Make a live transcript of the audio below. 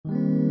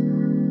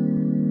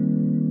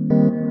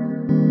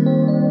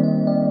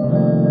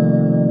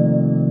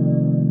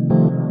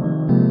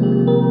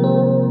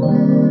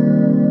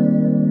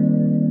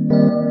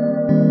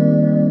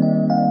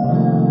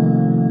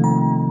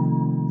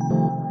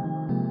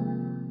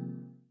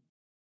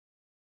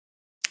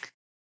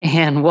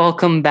and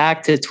welcome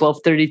back to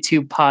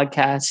 1232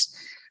 Podcast.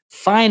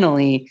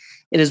 Finally,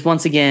 it is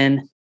once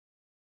again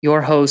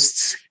your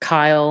hosts,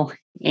 Kyle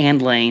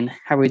and Lane.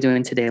 How are we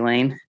doing today,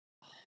 Lane?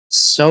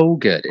 So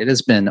good. It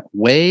has been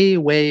way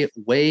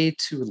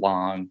too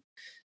long.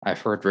 I've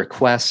heard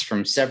requests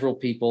from several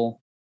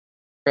people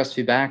for us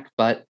to be back,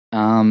 but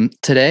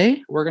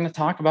today we're going to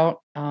talk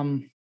about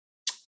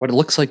what it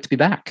looks like to be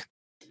back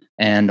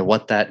and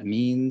what that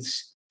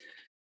means.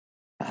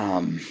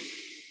 And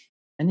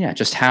yeah,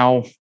 just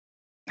how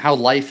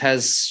life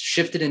has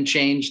shifted and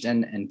changed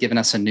and given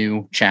us a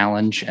new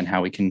challenge, and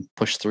how we can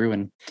push through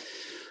and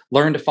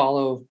learn to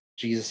follow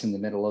Jesus in the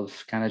middle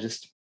of kind of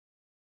just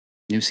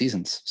new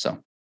seasons. So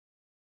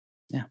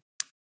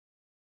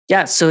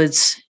yeah, so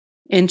it's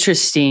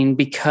interesting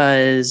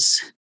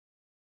because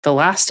the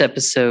last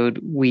episode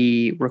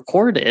we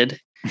recorded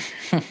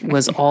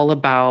was all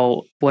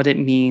about what it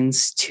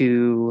means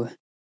to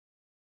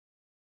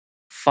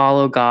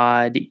follow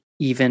God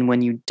even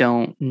when you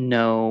don't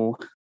know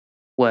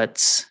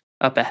what's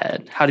up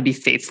ahead, how to be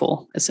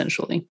faithful,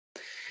 essentially.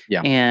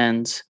 Yeah.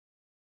 And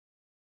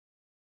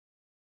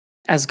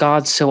as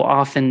God so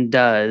often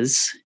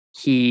does,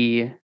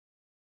 he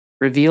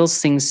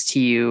reveals things to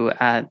you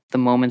at the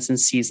moments and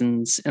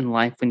seasons in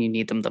life when you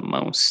need them the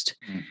most.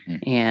 Mm-hmm.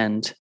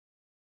 And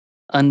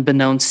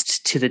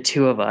unbeknownst to the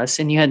two of us,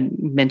 and you had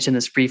mentioned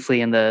this briefly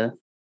in the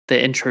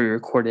intro we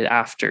recorded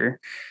after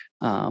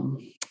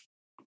the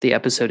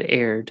episode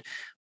aired,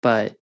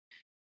 but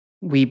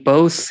we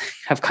both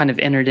have kind of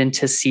entered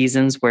into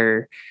seasons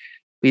where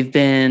we've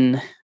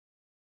been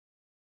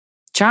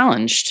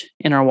challenged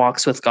in our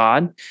walks with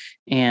God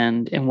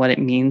and what it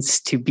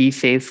means to be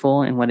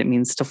faithful and what it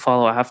means to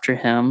follow after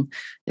him,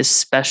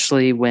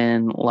 especially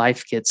when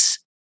life gets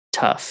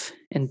tough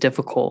and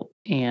difficult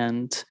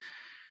and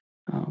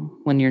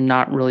when you're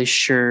not really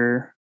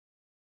sure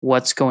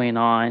what's going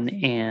on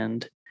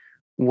and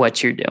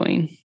what you're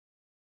doing.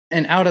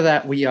 And out of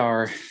that, we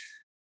are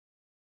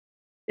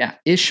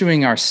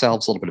issuing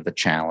ourselves a little bit of a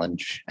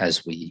challenge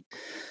as we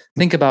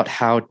think about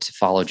how to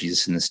follow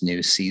Jesus in this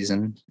new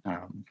season,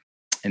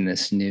 in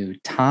this new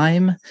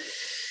time,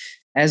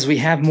 as we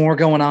have more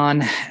going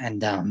on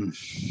and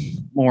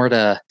more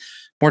to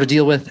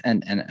deal with,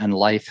 and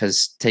life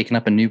has taken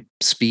up a new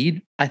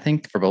speed, I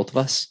think, for both of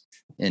us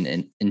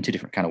in two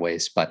different kind of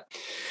ways. But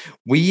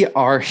we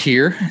are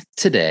here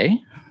today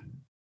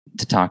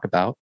to talk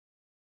about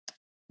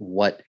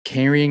what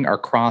carrying our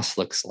cross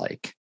looks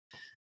like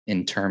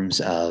in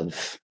terms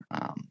of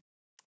how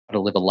to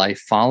live a life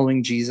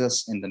following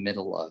Jesus in the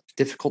middle of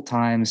difficult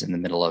times, in the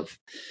middle of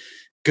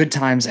good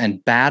times,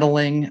 and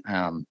battling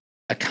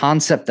a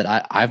concept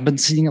that I've been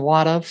seeing a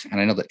lot of, and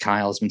I know that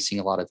Kyle has been seeing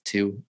a lot of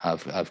too,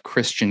 of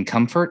Christian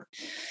comfort.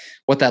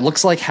 What that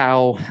looks like,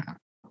 how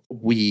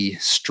we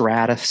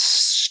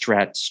straticize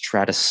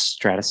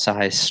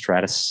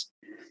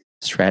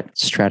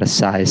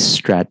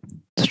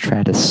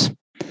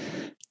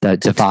the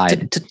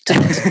divide.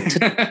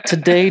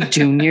 Today,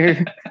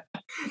 Junior.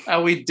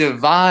 How we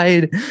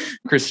divide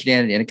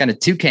Christianity into kind of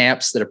two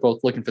camps that are both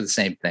looking for the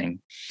same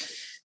thing.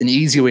 An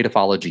easy way to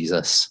follow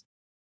Jesus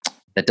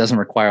that doesn't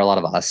require a lot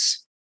of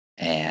us,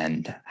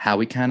 and how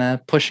we kind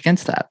of push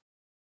against that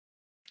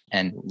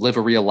and live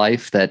a real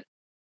life that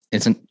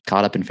isn't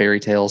caught up in fairy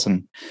tales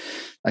and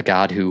a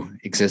God who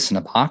exists in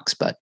a box,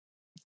 but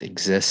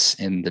exists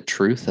in the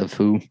truth of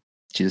who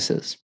Jesus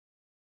is.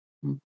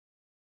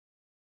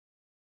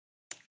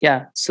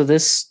 Yeah, so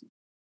this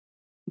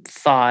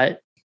thought,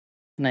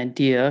 an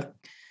idea,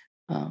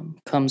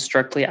 comes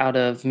directly out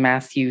of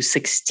Matthew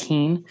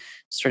 16,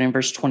 starting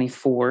verse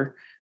 24.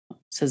 It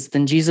says,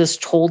 "Then Jesus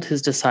told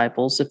his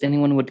disciples, if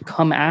anyone would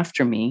come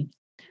after me,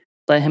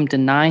 let him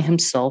deny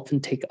himself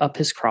and take up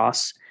his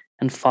cross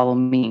and follow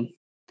me.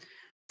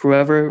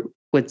 Whoever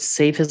would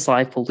save his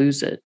life will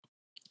lose it,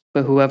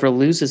 but whoever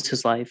loses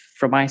his life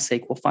for my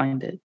sake will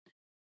find it.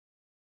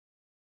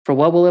 For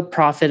what will it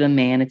profit a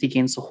man if he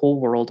gains the whole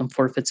world and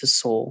forfeits his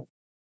soul?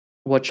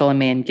 What shall a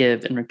man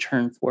give in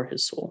return for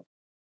his soul?"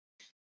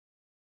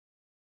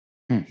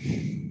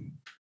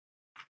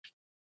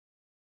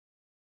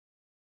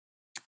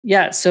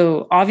 Yeah,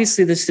 so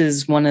obviously this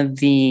is one of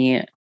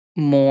the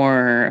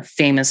more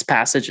famous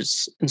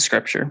passages in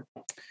Scripture.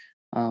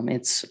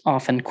 It's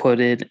often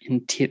quoted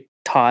and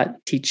taught.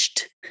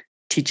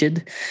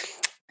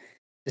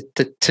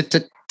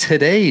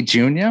 Today,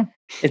 Junior.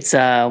 It's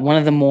one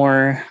of the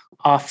more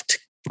oft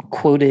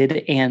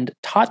quoted and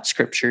taught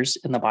scriptures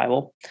in the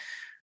Bible,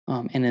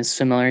 and is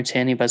familiar to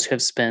any of us who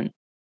have spent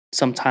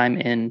some time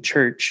in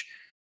church.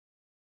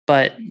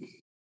 But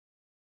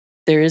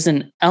there is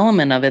an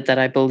element of it that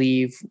I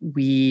believe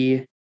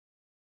we,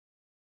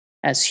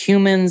 as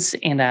humans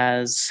and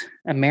as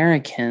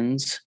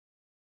Americans,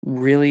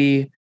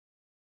 really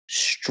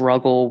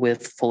struggle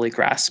with fully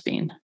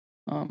grasping.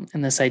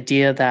 And this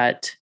idea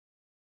that,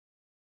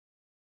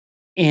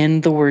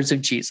 in the words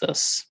of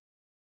Jesus,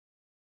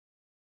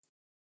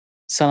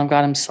 Son of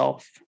God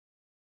himself,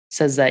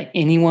 says that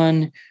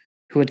anyone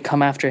who would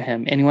come after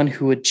him, anyone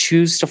who would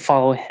choose to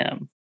follow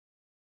him,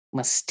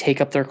 must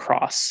take up their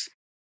cross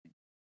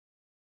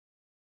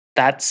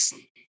that's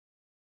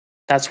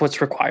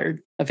what's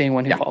required of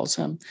anyone who follows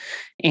him.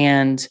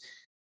 And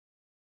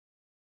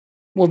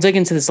we'll dig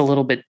into this a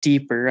little bit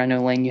deeper. I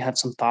know, Lane, you have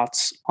some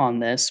thoughts on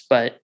this,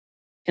 but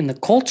in the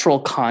cultural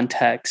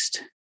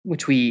context,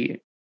 which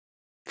we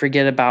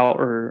forget about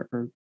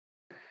or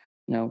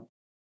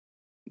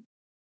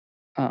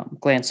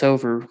glance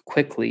over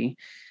quickly,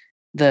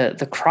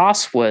 the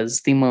cross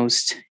was the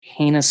most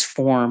heinous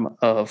form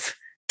of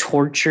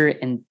torture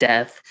and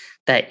death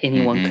that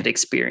anyone could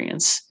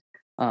experience.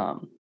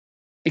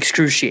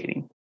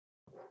 Excruciating,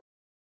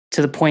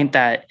 to the point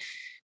that,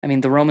 I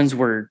mean, the Romans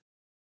were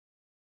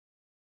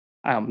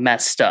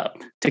messed up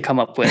to come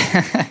up with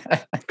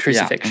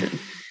crucifixion.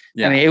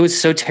 I mean, it was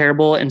so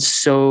terrible and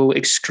so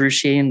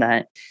excruciating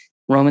that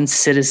Roman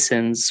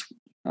citizens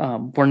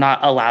were not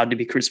allowed to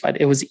be crucified.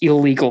 It was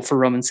illegal for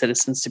Roman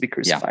citizens to be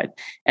crucified.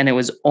 And it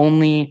was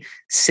only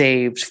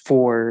saved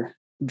for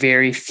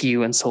very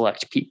few and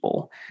select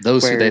people.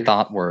 Those who they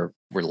thought were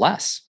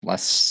less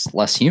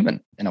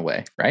human in a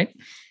way, right?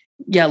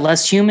 Yeah,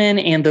 less human,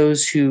 and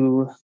those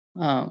who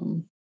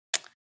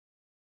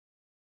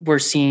were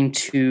seen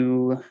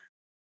to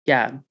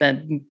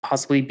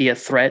possibly be a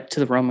threat to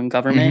the Roman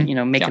government,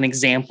 make an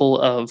example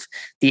of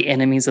the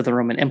enemies of the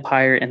Roman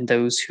Empire and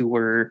those who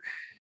were,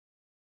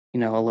 a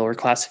lower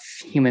class of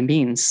human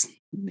beings.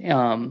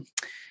 And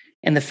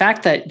the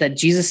fact that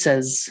Jesus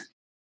says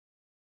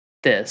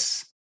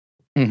this,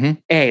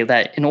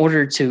 that in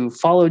order to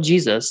follow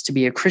Jesus, to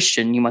be a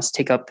Christian, you must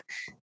take up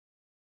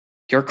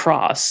your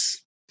cross,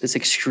 this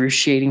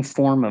excruciating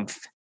form of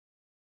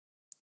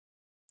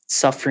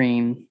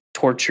suffering,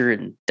 torture,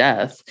 and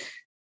death,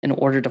 in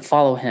order to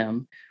follow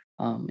him,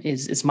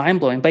 is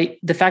mind-blowing. But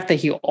the fact that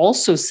he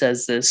also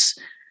says this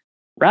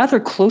rather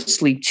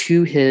closely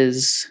to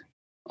his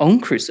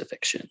own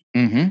crucifixion.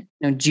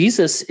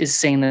 Jesus is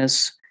saying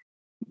this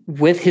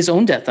with his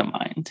own death in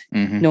mind,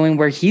 knowing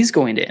where he's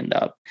going to end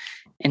up.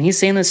 And he's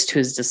saying this to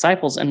his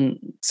disciples. And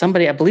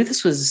somebody, I believe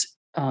this was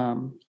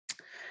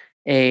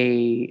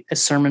a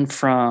sermon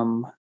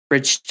from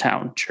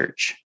Bridgetown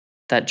Church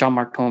that John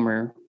Mark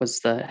Comer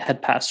was the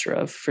head pastor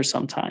of for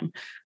some time.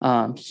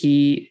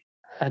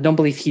 I don't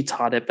believe he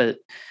taught it, but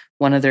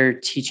one of their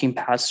teaching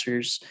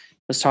pastors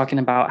was talking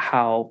about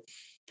how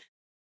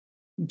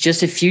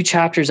just a few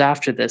chapters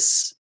after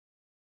this,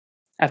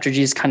 after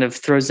Jesus kind of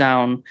throws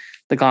down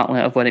the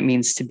gauntlet of what it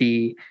means to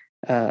be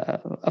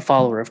a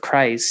follower of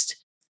Christ,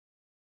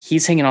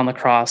 he's hanging on the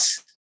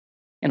cross.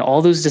 And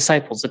all those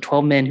disciples, the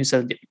 12 men who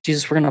said,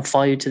 Jesus, we're going to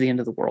follow you to the end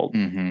of the world.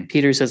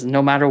 Peter says,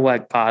 no matter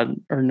what, God,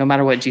 or no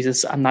matter what,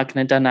 Jesus, I'm not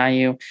going to deny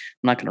you. I'm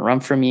not going to run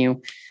from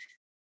you.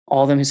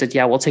 All of them who said,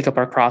 yeah, we'll take up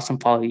our cross and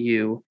follow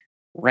you,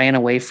 ran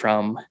away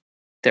from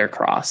their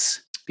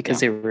cross because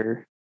they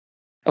were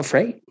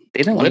afraid.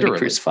 They didn't want to be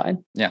crucified.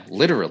 Yeah,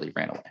 literally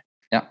ran away.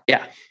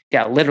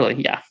 Yeah,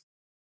 literally, yeah.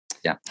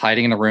 Yeah,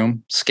 hiding in a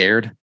room,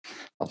 scared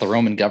of the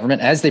Roman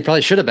government, as they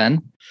probably should have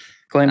been.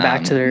 Going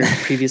back to their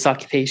previous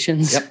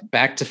occupations. Yep,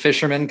 back to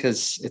fishermen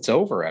because it's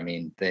over. I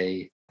mean,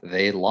 they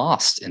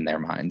lost in their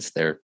minds.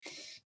 Their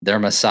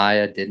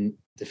Messiah didn't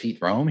defeat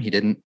Rome. He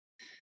didn't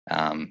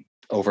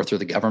overthrow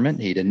the government.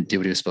 He didn't do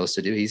what he was supposed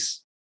to do.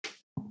 He's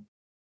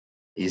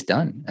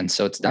done, and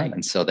so it's done. Right.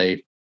 And so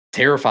they,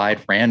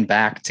 terrified, ran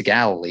back to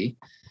Galilee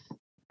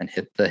and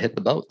hit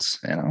the boats.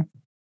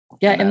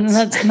 Yeah, and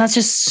that's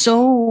just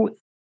so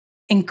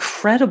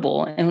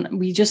incredible, and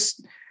we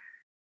just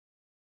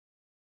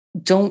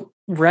don't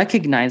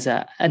recognize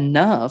that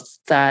enough,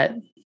 that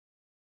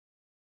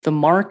the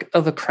mark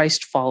of a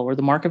Christ follower,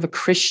 the mark of a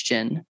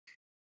Christian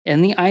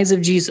in the eyes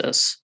of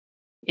Jesus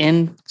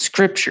in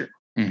Scripture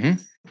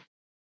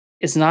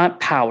is not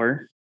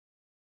power,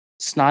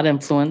 it's not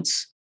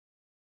influence,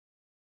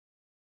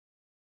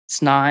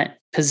 it's not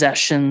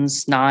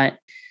possessions, not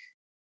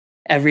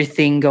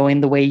everything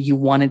going the way you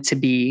want it to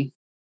be.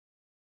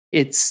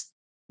 It's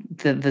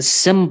the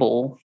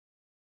symbol,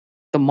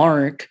 the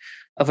mark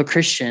of a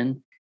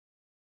Christian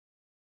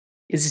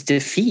is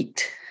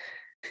defeat,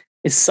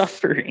 is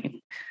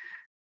suffering.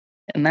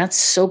 And that's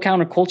so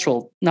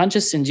countercultural, not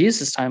just in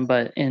Jesus' time,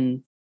 but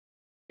in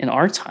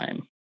our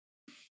time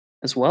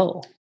as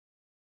well.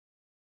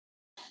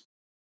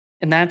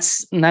 And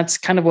that's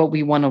kind of what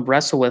we want to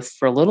wrestle with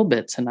for a little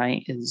bit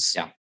tonight is,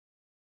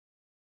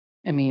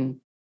 I mean,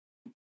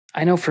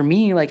 I know for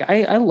me, like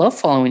I love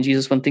following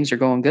Jesus when things are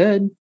going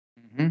good.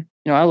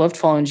 I loved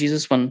following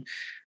Jesus when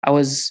I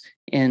was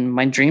in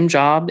my dream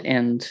job,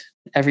 and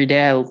every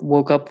day I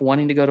woke up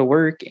wanting to go to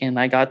work, and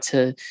I got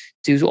to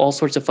do all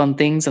sorts of fun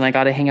things, and I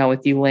got to hang out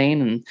with you,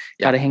 Lane, and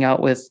got to hang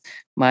out with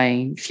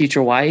my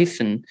future wife,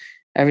 and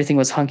everything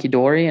was hunky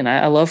dory. And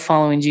I love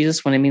following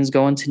Jesus when it means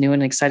going to new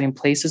and exciting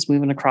places,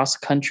 moving across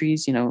the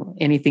countries,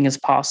 anything is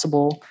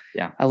possible.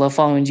 Yeah. I love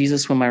following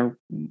Jesus when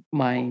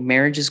my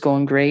marriage is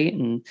going great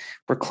and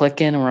we're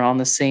clicking and we're on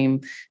the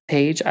same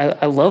page.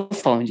 I love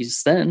following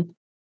Jesus then.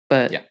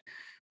 But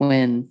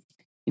when,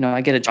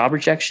 I get a job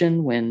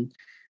rejection, when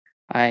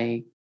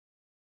I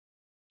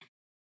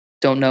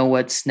don't know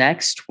what's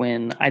next,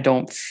 when I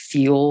don't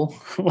feel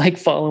like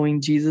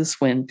following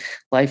Jesus, when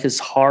life is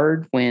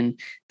hard, when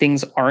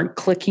things aren't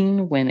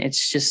clicking, when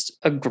it's just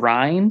a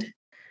grind,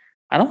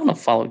 I don't want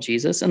to follow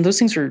Jesus. And those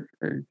things are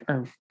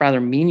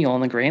rather menial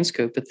in the grand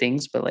scope of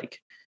things, but like,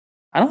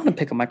 I don't want to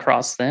pick up my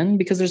cross then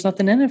because there's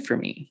nothing in it for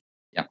me.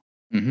 Yeah.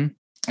 And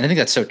I think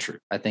that's so true.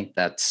 I think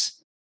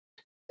that's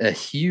a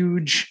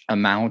huge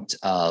amount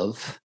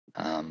of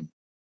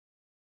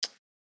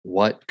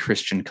what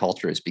Christian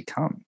culture has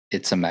become.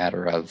 It's a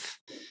matter of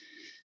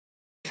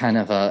kind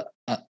of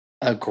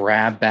a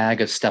grab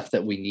bag of stuff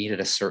that we need at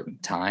a certain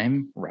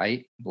time,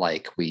 right?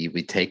 Like we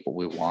take what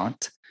we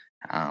want.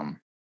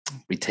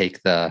 We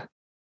take the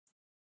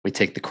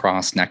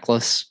cross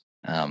necklace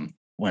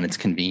when it's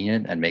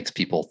convenient and makes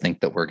people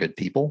think that we're good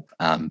people,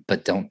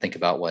 but don't think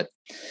about what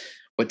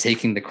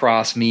taking the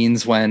cross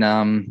means when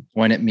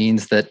it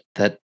means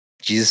that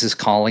Jesus is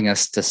calling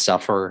us to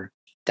suffer,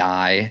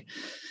 die,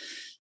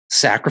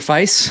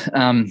 sacrifice.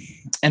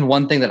 And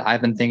one thing that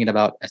I've been thinking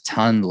about a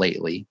ton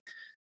lately,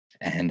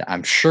 and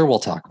I'm sure we'll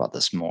talk about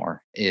this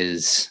more,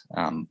 is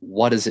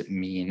what does it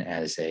mean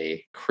as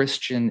a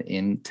Christian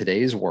in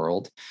today's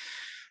world,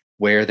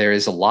 where there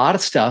is a lot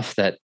of stuff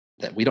that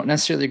we don't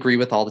necessarily agree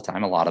with all the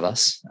time, a lot of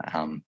us,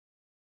 and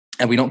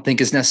we don't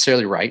think is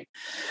necessarily right.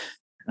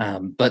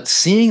 But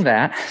seeing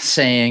that,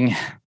 saying,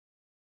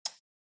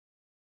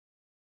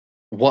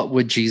 what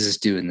would Jesus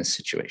do in this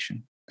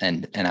situation?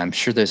 And I'm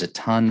sure there's a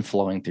ton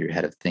flowing through your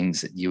head of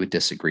things that you would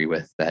disagree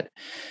with that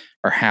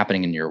are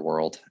happening in your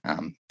world.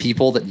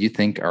 People that you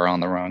think are on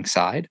the wrong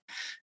side,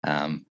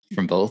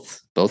 from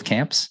both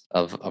camps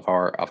of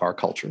our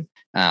culture.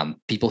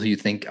 People who you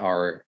think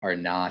are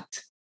not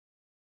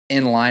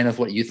in line with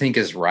what you think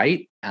is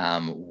right.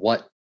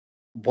 What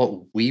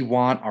we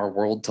want our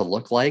world to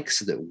look like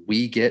so that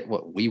we get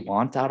what we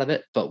want out of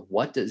it. But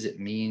what does it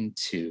mean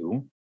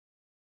to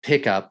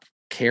pick up,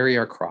 carry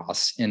our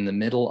cross in the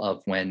middle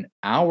of when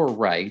our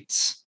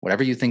rights,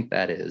 whatever you think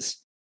that is,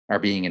 are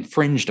being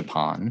infringed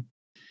upon,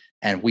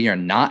 and we are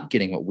not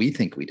getting what we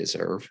think we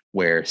deserve,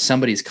 where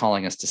somebody's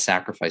calling us to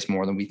sacrifice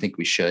more than we think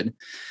we should,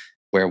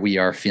 where we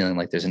are feeling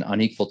like there's an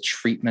unequal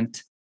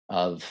treatment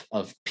of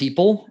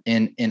people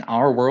in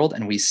our world,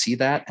 and we see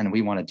that and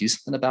we want to do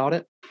something about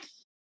it.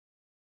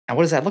 And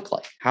what does that look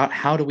like?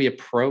 How do we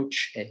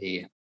approach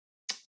a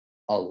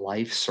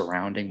life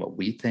surrounding what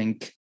we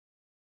think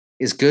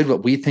is good,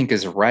 what we think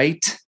is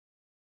right,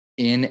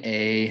 in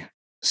a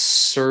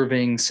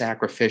serving,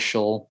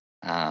 sacrificial,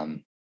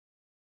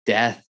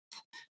 death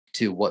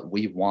to what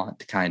we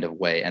want kind of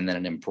way, and then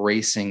an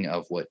embracing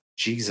of what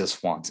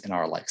Jesus wants in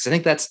our life? So I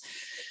think that's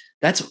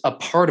a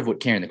part of what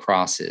carrying the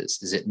cross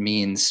is it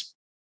means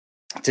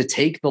to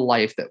take the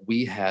life that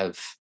we have,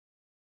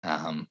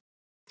 kind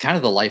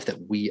of the life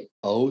that we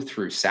owe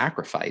through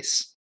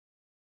sacrifice.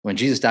 When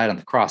Jesus died on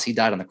the cross, he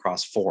died on the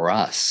cross for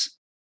us.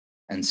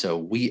 And so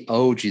we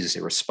owe Jesus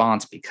a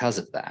response because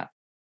of that,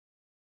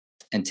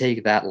 and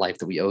take that life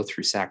that we owe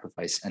through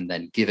sacrifice and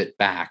then give it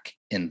back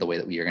in the way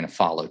that we are going to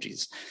follow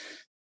Jesus.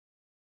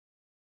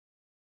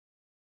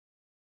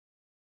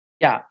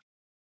 Yeah,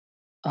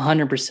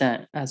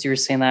 100%. As you were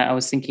saying that, I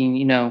was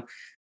thinking,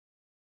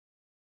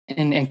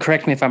 and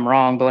correct me if I'm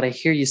wrong, but what I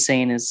hear you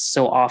saying is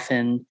so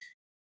often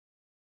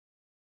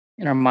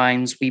in our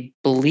minds, we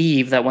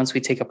believe that once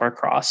we take up our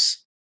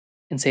cross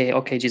and say,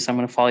 okay, Jesus, I'm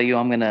going to follow you,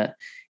 I'm going to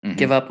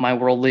give up my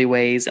worldly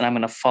ways and I'm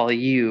going to follow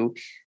you,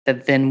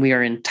 that then we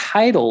are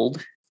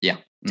entitled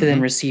to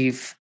then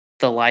receive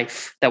the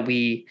life that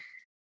we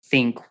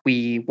think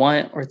we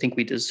want or think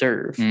we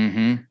deserve.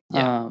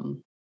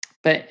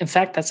 But in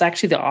fact, that's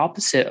actually the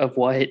opposite of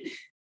what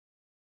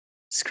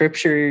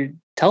Scripture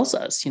tells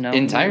us,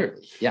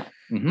 Entirely. Yeah.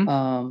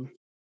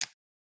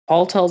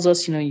 Paul tells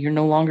us, you're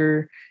no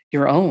longer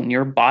your own.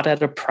 You're bought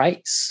at a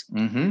price.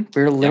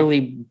 We're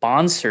literally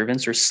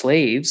bondservants or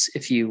slaves,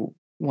 if you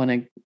want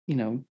to,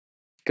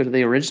 go to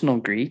the original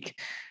Greek,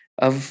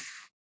 of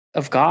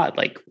God.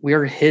 Like,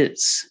 we're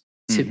his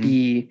to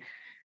be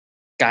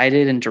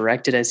guided and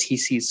directed as he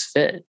sees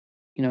fit.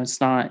 It's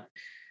not,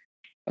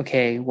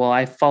 okay, well,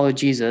 I follow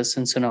Jesus,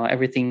 and so now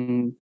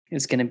everything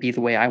is going to be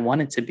the way I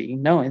want it to be.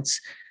 No, it's,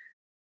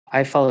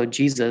 I follow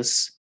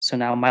Jesus, so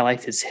now my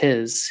life is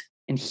his,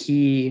 and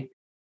he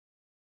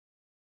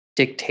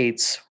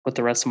dictates what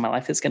the rest of my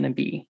life is going to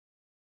be.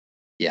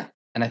 Yeah.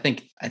 And I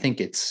think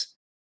it's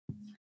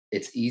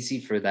easy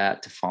for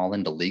that to fall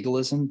into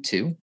legalism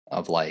too,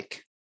 of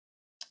like,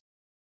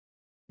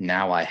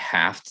 now I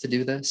have to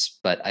do this.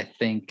 But I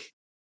think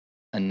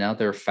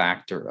another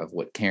factor of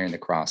what carrying the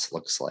cross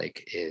looks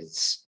like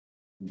is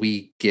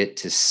we get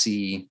to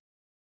see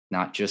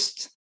not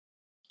just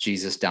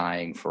Jesus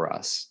dying for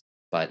us,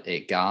 but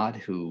a God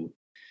who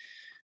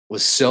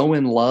was so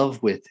in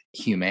love with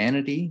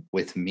humanity,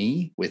 with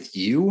me, with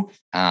you,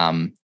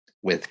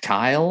 with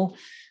Kyle,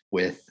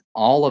 with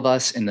all of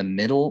us in the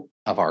middle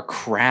of our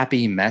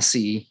crappy,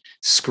 messy,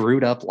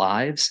 screwed up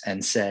lives,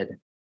 and said,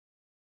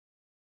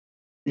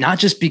 not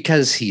just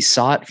because he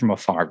saw it from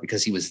afar,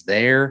 because he was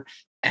there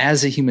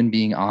as a human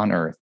being on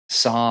earth,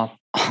 saw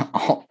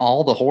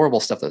all the horrible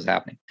stuff that was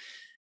happening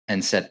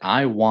and said,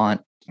 I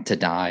want to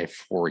die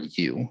for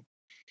you.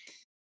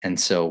 And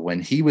so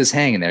when he was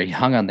hanging there, he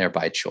hung on there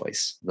by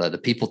choice. The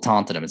people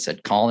taunted him and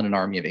said, call in an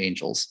army of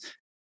angels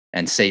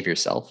and save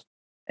yourself.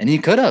 And he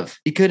could have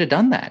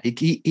done that.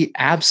 He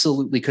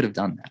absolutely could have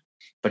done that.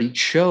 But he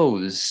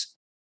chose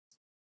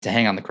to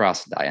hang on the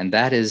cross and die. And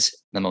that is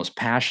the most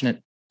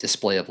passionate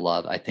display of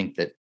love I think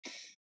that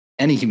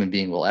any human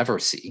being will ever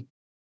see.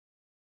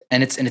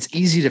 And it's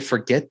easy to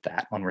forget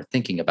that when we're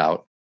thinking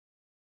about,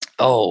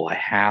 oh, I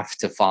have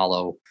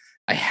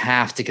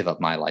to give up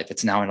my life.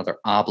 It's now another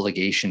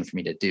obligation for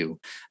me to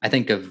do. I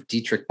think of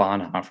Dietrich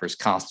Bonhoeffer's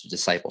Cost of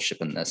Discipleship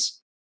in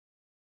this,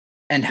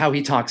 and how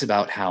he talks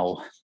about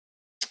how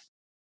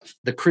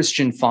the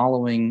Christian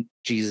following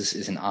Jesus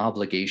is an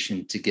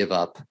obligation to give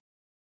up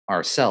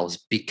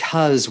ourselves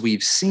because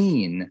we've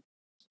seen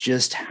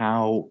just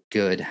how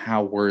good,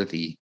 how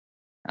worthy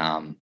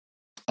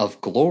of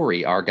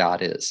glory our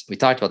God is. We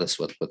talked about this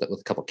with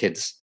a couple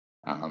kids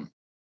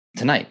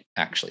tonight,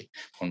 actually,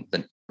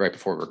 right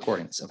before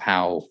recording this, of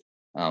how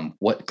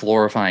what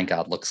glorifying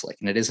God looks like,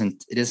 and it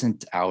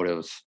isn't out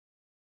of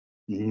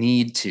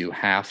need to,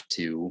 have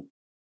to.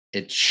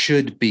 It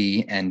should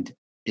be, and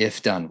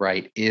if done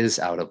right, is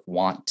out of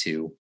want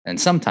to, and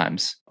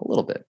sometimes a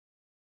little bit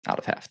out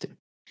of have to.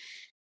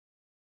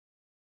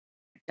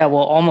 Yeah,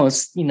 well,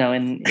 almost,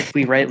 and if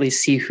we rightly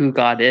see who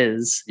God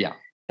is, yeah,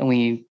 and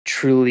we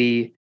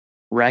truly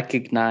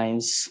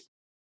recognize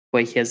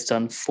what he has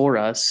done for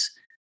us,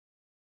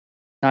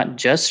 not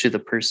just through the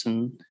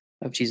person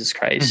of Jesus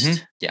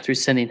Christ, through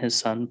sending his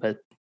son, but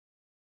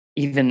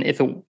even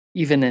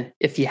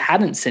if he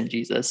hadn't sent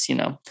Jesus,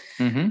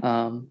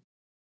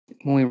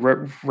 when we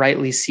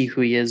rightly see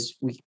who he is,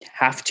 we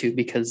have to,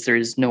 because there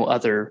is no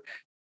other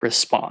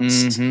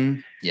response.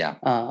 Yeah.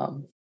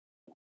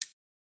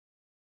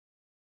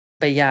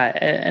 But yeah,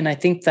 and I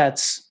think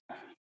that's,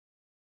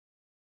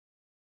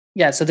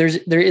 so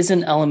there is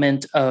an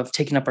element of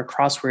taking up our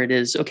cross where it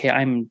is, okay,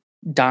 I'm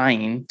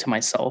dying to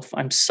myself,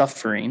 I'm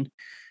suffering,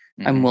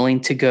 I'm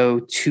willing to go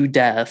to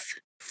death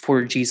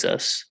for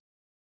Jesus,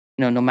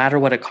 no matter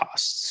what it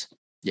costs.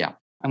 Yeah,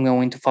 I'm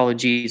going to follow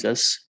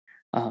Jesus.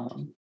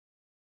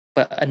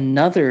 But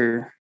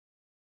another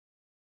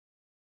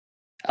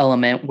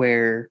element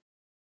where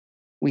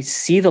we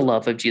see the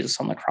love of Jesus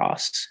on the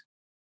cross,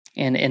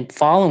 and in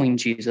following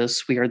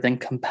Jesus, we are then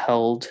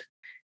compelled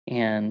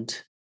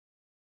and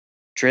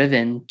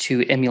driven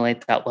to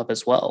emulate that love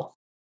as well.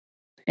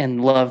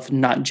 And love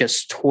not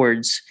just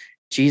towards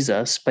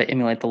Jesus, but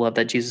emulate the love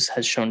that Jesus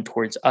has shown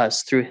towards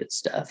us through his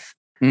death.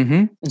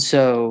 And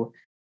so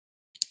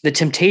the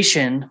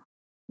temptation,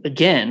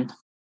 again,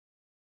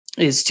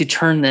 is to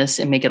turn this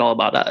and make it all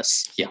about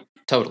us. Yeah,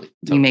 totally.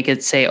 You make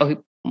it say,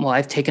 oh, well,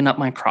 I've taken up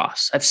my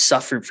cross. I've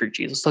suffered for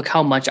Jesus. Look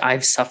how much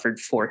I've suffered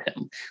for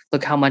him.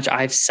 Look how much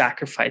I've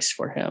sacrificed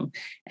for him.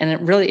 And it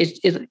really,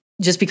 it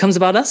just becomes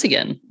about us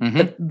again.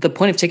 But the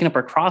point of taking up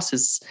our cross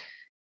is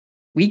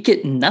we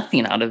get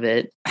nothing out of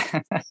it,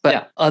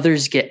 but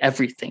others get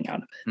everything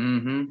out of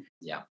it.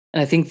 Yeah.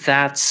 And I think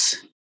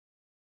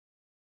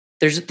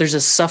there's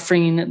a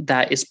suffering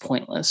that is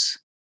pointless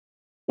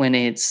when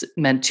it's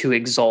meant to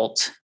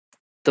exalt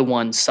the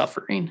one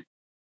suffering.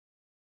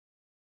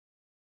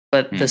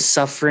 But the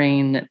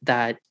suffering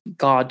that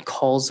God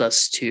calls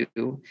us to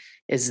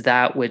is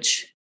that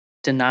which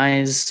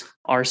denies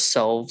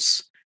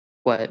ourselves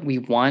what we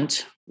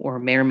want or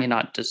may or may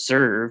not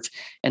deserve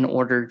in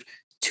order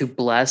to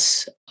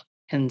bless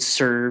and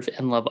serve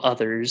and love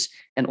others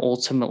and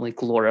ultimately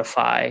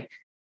glorify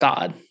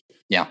God.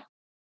 Yeah.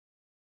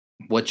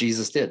 What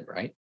Jesus did,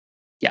 right?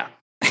 Yeah.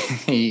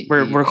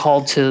 We're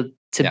called to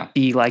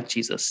be like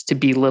Jesus, to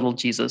be little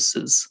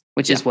Jesuses,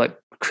 which is what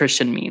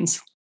Christian means.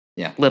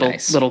 Yeah.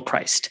 Little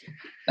Christ.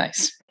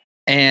 Nice.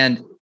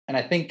 And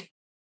I think,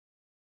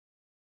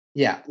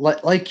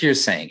 like you're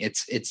saying,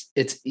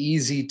 it's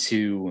easy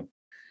to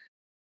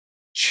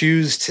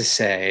choose to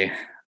say,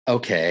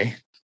 okay,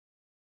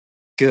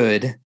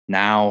 good.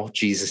 Now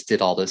Jesus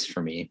did all this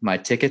for me. My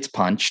ticket's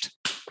punched.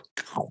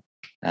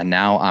 And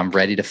now I'm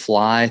ready to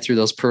fly through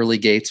those pearly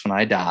gates when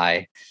I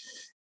die.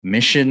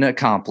 Mission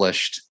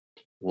accomplished.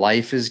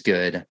 Life is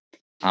good.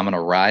 I'm going to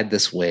ride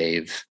this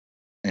wave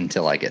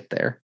until I get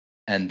there.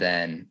 And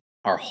then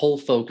our whole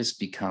focus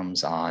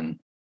becomes on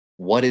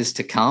what is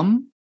to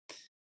come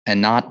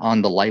and not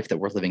on the life that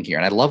we're living here.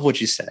 And I love what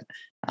you said.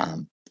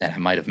 And I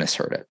might have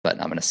misheard it,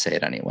 but I'm going to say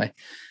it anyway,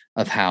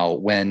 of how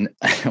when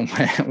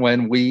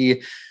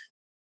we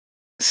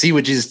see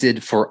what Jesus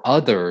did for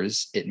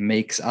others, it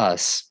makes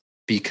us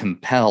be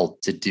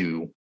compelled to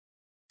do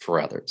for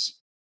others.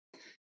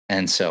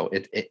 And so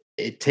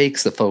it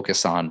takes the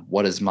focus on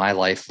what does my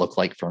life look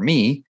like for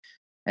me,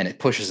 and it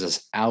pushes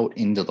us out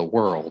into the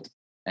world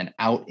and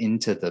out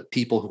into the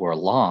people who are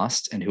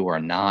lost and who are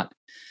not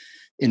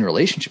in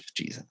relationship with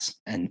Jesus,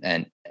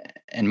 and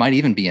might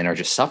even be in or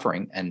just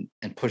suffering, and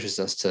pushes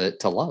us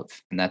to love.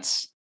 And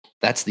that's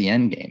the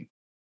end game,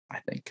 I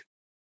think.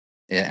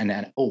 And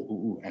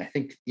I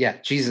think,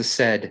 Jesus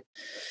said,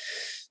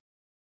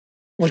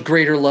 what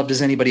greater love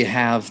does anybody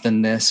have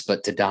than this,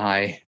 but to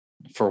die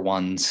for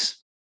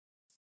one's,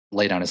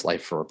 lay down his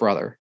life for a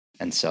brother.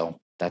 And so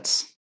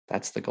that's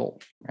the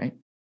goal, right?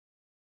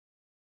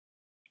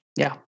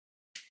 Yeah.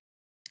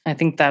 I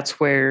think that's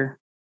where,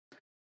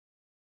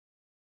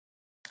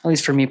 at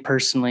least for me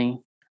personally,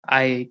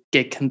 I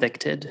get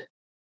convicted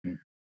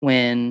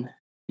when,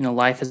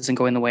 life isn't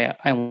going the way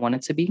I want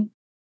it to be,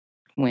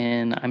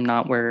 when I'm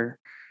not where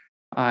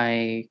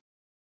I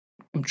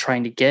am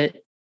trying to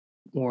get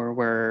or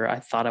where I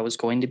thought I was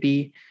going to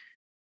be.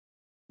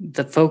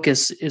 The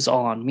focus is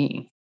all on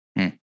me.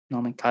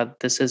 Oh my God,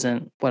 this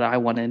isn't what I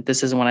wanted.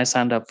 This isn't what I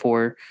signed up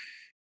for.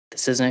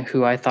 This isn't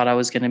who I thought I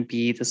was going to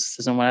be. This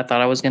isn't what I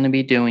thought I was going to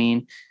be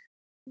doing.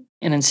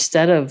 And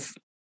instead of,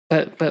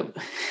 but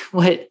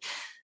what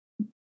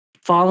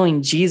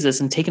following Jesus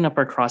and taking up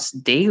our cross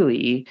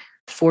daily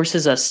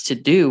forces us to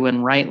do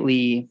and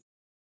rightly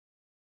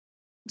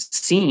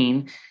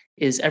seen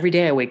is every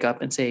day I wake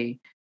up and say,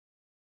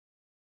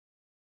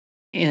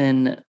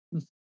 in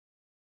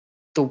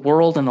the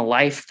world and the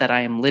life that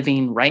I am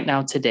living right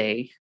now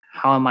today,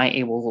 how am I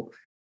able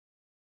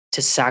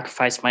to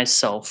sacrifice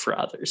myself for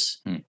others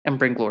and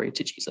bring glory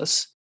to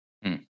Jesus?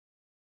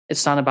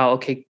 It's not about,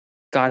 okay,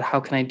 God,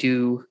 how can I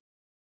do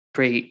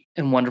great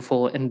and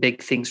wonderful and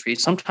big things for you?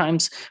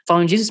 Sometimes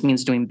following Jesus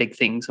means doing big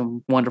things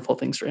and wonderful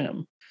things for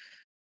him.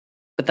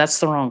 But that's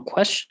the wrong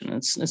question.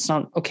 It's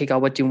not, okay,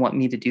 God, what do you want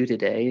me to do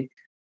today?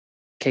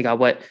 Okay, God,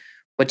 what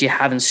do you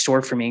have in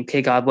store for me?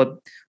 Okay, God, what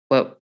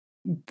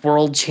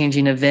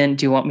world-changing event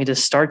do you want me to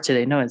start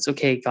today? No, it's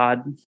okay,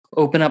 God,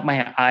 open up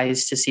my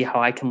eyes to see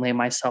how I can lay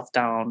myself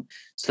down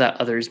so that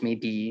others may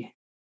be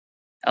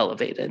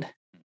elevated.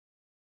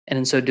 And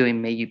in so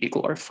doing, may you be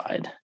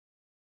glorified.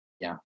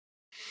 Yeah.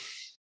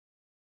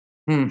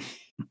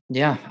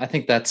 Yeah, I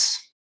think that's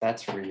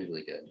really,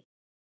 really good.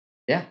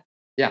 Yeah.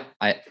 Yeah,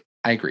 I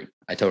agree.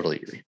 I totally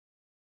agree.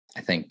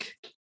 I think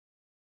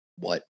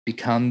what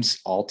becomes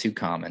all too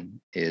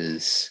common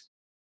is,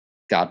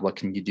 God, what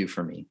can you do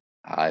for me?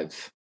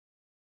 I've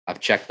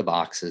checked the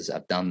boxes.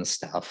 I've done the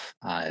stuff.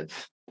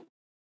 I've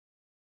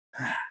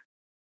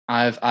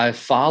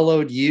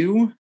followed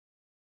you.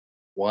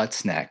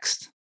 What's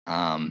next?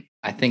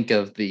 I think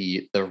of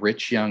the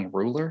rich young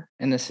ruler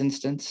in this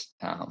instance,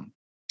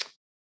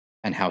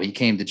 and how he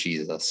came to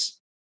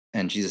Jesus,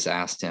 and Jesus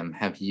asked him,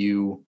 "Have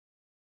you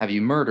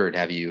murdered?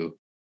 Have you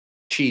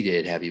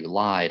cheated? Have you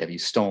lied? Have you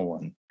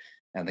stolen?"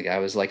 And the guy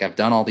was like, "I've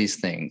done all these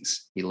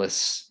things." He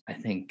lists, I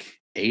think,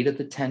 8 of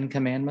the 10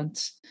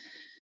 commandments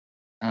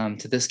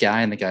to this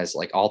guy, and the guy's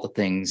like, "All the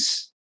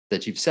things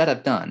that you've said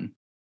I've done."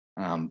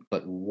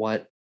 But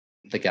what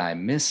the guy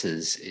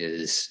misses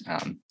is,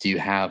 do you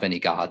have any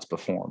gods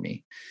before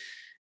me?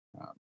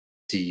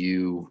 Do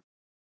you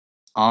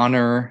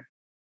honor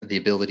the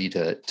ability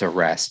to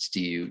rest?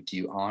 Do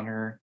you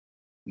honor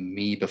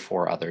me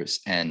before others?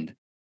 And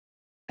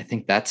I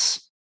think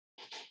that's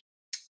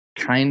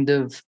kind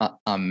of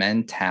a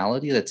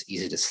mentality that's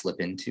easy to slip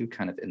into,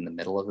 kind of in the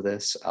middle of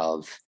this,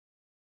 of,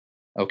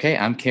 okay,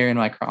 I'm carrying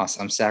my cross,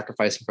 I'm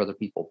sacrificing for other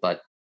people,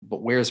 but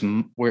where's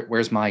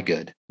where's my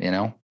good?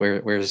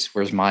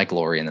 Where's my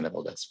glory in the middle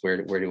of this? Where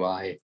do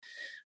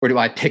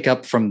I pick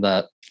up from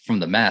the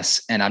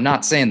mess? And I'm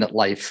not saying that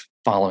life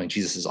following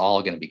Jesus is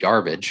all going to be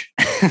garbage.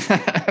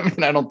 I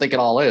mean, I don't think it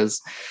all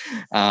is.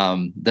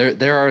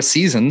 There are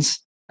seasons,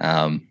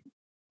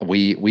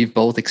 we've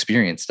both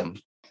experienced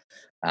them,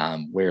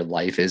 where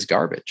life is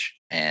garbage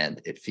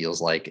and it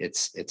feels like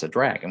it's a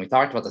drag. And we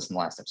talked about this in the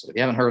last episode. If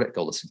you haven't heard it,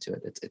 go listen to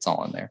it. It's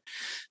all in there.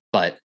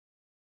 But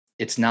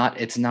it's not.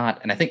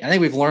 And I think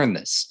we've learned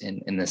this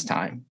in this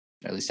time.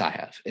 At least I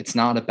have. It's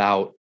not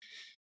about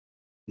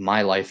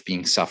my life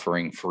being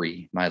suffering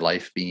free, my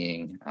life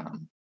being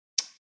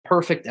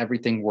perfect,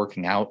 everything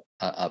working out,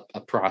 a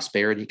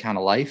prosperity kind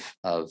of life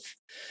of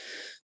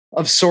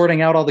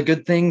sorting out all the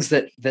good things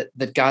that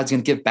God's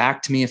going to give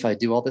back to me if I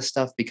do all this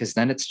stuff, because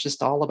then it's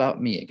just all about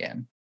me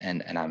again.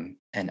 And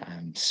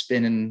I'm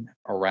spinning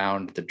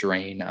around the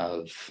drain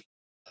of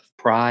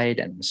pride,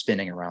 and I'm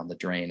spinning around the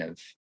drain of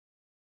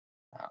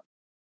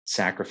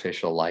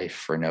sacrificial life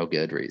for no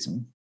good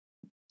reason.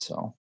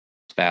 So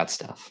it's bad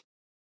stuff,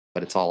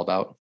 but it's all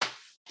about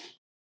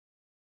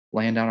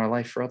laying down our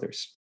life for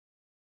others.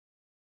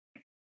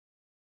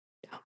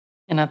 Yeah.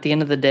 And at the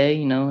end of the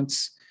day,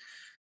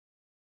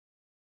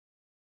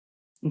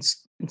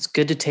 it's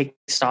good to take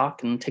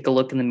stock and take a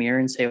look in the mirror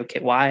and say,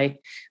 okay, why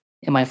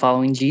am I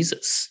following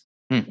Jesus?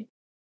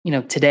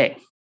 Today,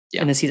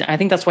 in the season. I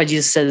think that's why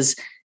Jesus says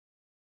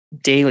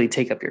daily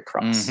take up your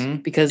cross,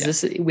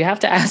 because we have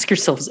to ask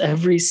ourselves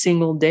every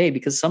single day,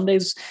 because some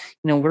days,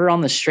 we're on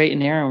the straight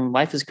and narrow and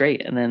life is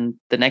great. And then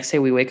the next day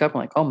we wake up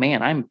and like, oh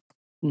man, I'm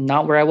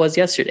not where I was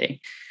yesterday.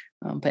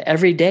 But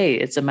every day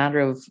it's a matter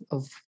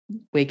of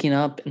waking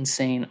up and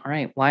saying, all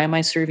right, why am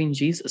I serving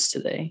Jesus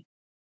today?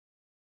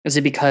 Is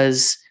it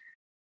because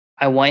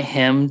I want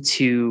him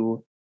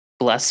to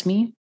bless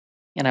me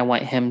and I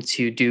want him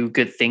to do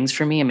good things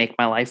for me and make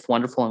my life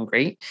wonderful and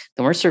great?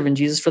 Then we're serving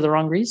Jesus for the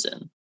wrong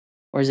reason.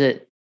 Or is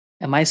it,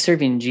 am I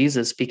serving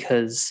Jesus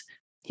because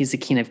He's the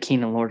King of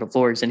Kings and Lord of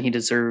Lords, and he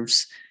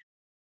deserves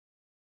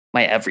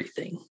my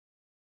everything.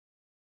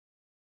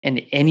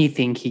 And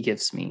anything he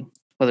gives me,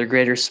 whether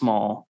great or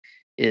small,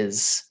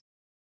 is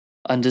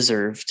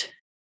undeserved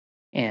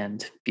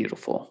and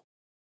beautiful.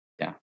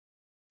 Yeah.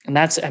 And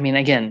that's, I mean,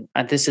 again,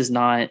 this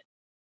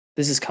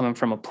is coming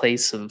from a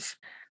place of,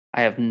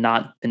 I have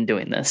not been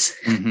doing this.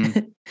 Mm-hmm.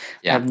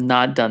 Yeah. I have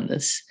not done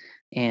this.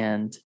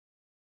 And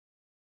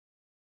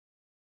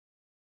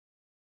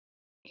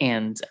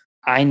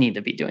I need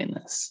to be doing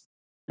this.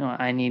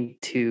 I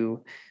need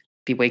to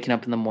be waking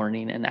up in the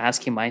morning and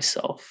asking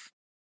myself,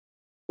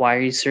 why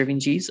are you serving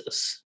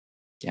Jesus?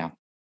 Yeah.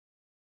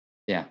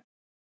 Yeah.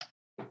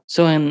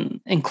 So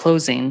in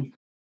closing,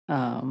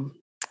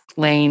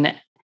 Lane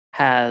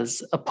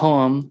has a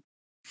poem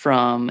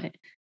from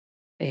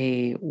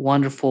a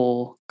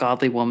wonderful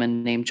godly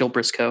woman named Jill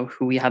Briscoe,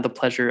 who we had the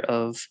pleasure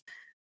of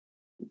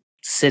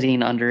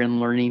sitting under and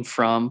learning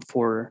from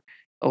for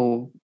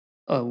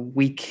a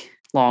week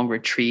long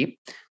retreat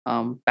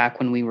back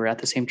when we were at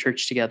the same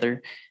church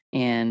together.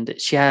 And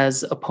she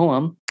has a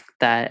poem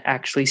that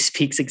actually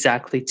speaks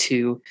exactly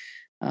to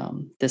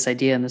this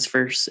idea in this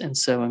verse. And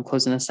so in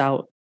closing this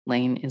out,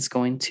 Lane is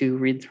going to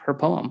read her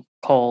poem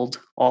called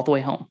All the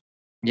Way Home.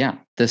 Yeah,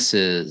 this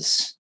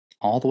is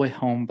All the Way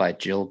Home by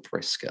Jill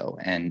Briscoe,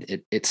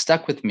 and it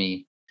stuck with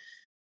me.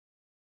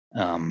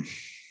 I'll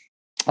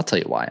tell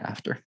you why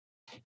after.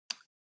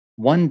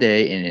 One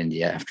day in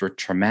India, after a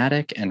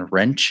traumatic and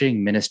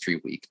wrenching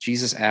ministry week,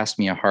 Jesus asked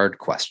me a hard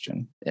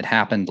question. It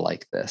happened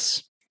like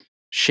this: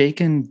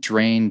 shaken,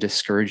 drained,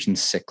 discouraged, and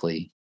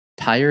sickly,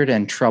 tired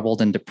and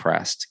troubled and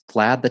depressed,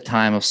 glad the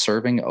time of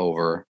serving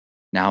over,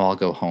 now I'll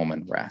go home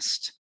and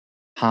rest.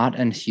 Hot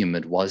and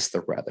humid was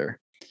the weather.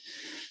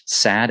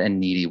 Sad and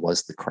needy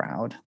was the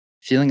crowd.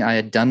 Feeling I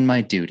had done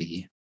my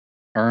duty,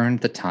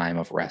 earned the time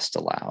of rest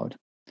allowed.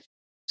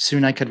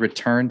 Soon I could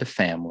return to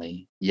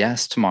family.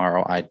 Yes,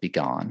 tomorrow I'd be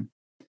gone.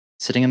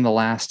 Sitting in the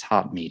last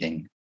hot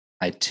meeting,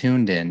 I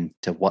tuned in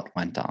to what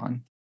went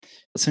on.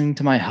 Listening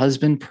to my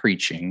husband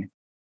preaching,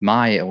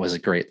 it was a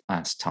great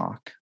last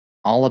talk.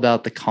 All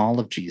about the call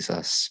of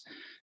Jesus,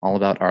 all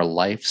about our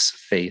life's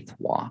faith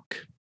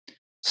walk.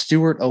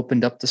 Stewart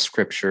opened up the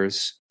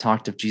scriptures,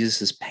 talked of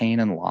Jesus' pain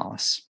and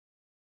loss,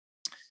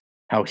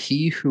 how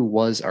he who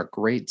was our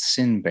great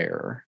sin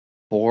bearer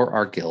bore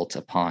our guilt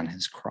upon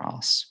his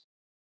cross.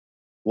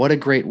 What a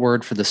great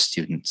word for the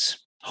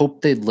students.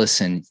 Hope they'd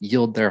listen,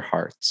 yield their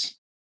hearts.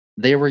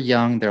 They were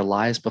young, their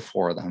lives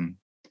before them.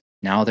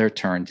 Now their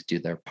turn to do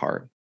their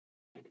part.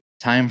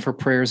 Time for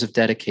prayers of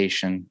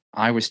dedication.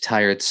 I was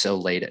tired so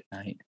late at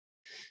night.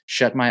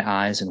 Shut my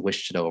eyes and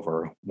wished it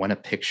over when a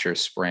picture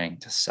sprang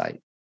to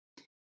sight.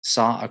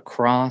 Saw a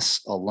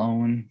cross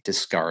alone,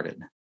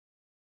 discarded,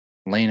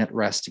 lain at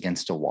rest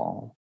against a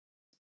wall.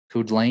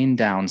 Who'd lain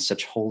down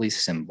such holy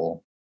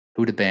symbol,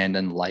 who'd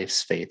abandoned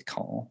life's faith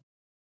call.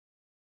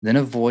 Then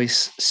a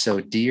voice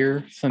so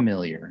dear,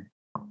 familiar,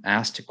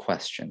 asked a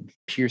question,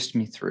 pierced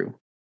me through.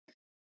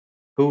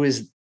 Who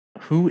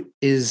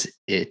is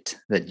it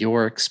that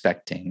you're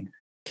expecting?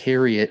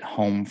 Carry it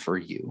home for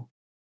you.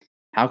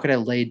 How could I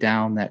lay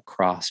down that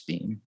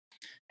crossbeam?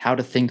 How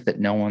to think that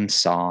no one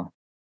saw?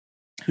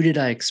 Who did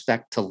I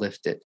expect to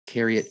lift it,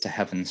 carry it to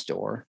heaven's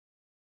door?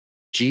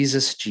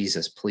 Jesus,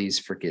 Jesus, please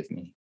forgive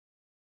me.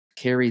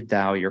 Carried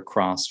thou your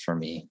cross for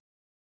me,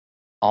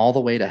 all the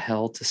way to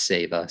hell to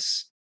save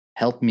us.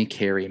 Help me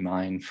carry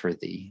mine for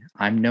thee.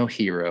 I'm no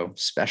hero,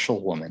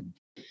 special woman,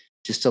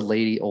 just a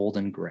lady old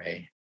and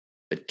gray.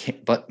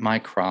 But my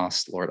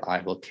cross, Lord,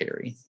 I will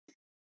carry.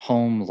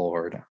 Home,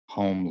 Lord,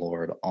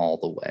 all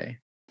the way.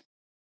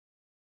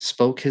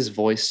 Spoke his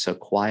voice so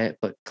quiet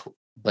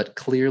but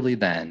clearly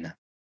then.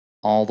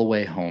 All the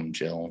way home,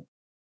 Jill.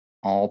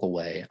 All the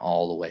way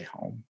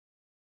home.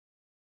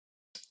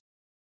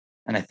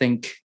 And I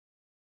think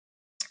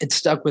it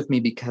stuck with me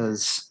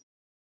because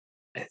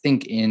I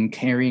think in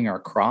carrying our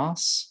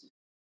cross,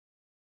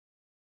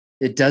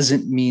 it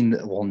doesn't mean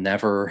that we'll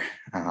never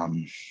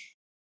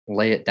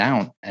lay it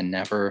down and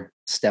never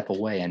step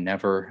away and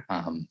never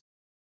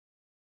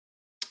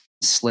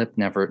slip,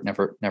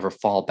 never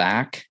fall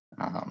back.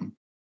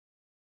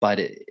 But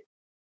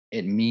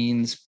it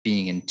means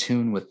being in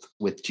tune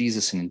with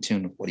Jesus and in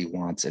tune with what he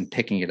wants and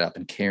picking it up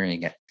and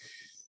carrying it.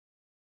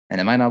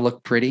 And it might not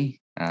look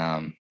pretty.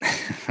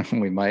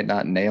 We might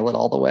not nail it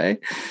all the way,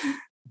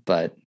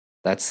 but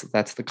that's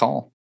the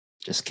call.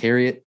 Just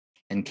carry it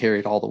and carry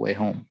it all the way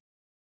home.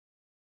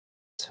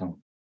 So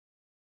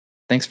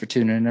thanks for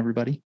tuning in,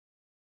 everybody.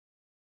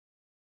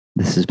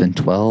 This has been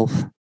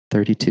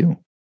 1232.